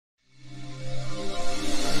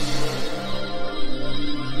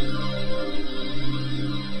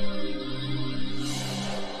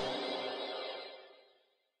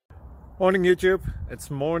Morning YouTube,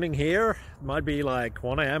 it's morning here. It might be like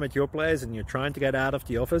 1 a.m. at your place and you're trying to get out of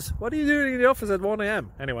the office. What are you doing in the office at 1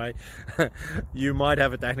 a.m? Anyway, you might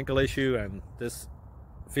have a technical issue and this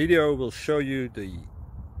video will show you the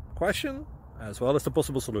question as well as the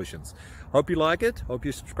possible solutions. Hope you like it, hope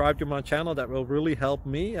you subscribe to my channel. That will really help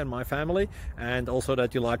me and my family, and also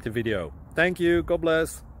that you like the video. Thank you, God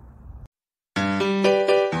bless.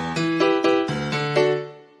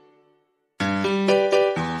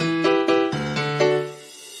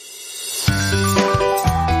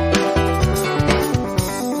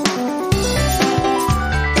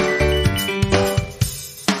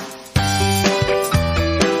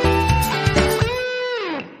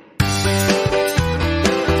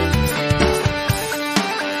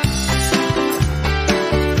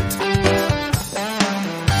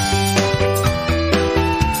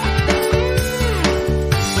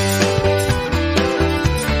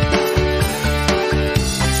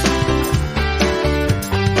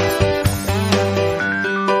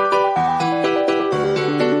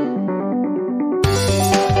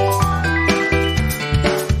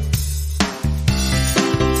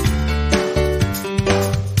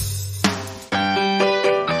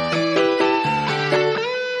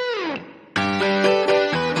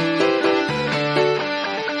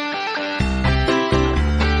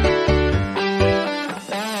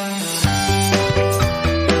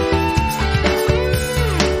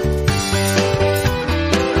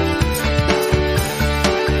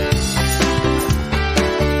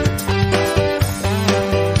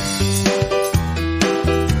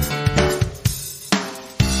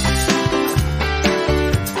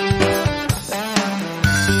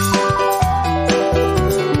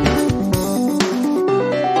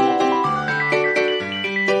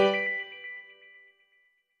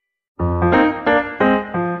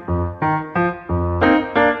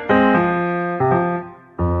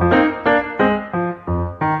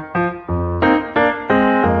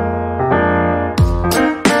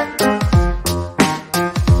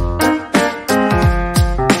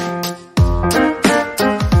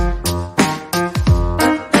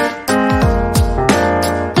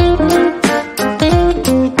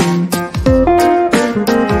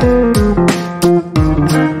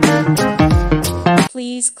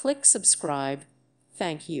 Please click subscribe.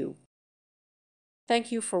 Thank you.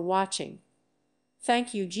 Thank you for watching.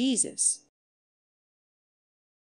 Thank you, Jesus.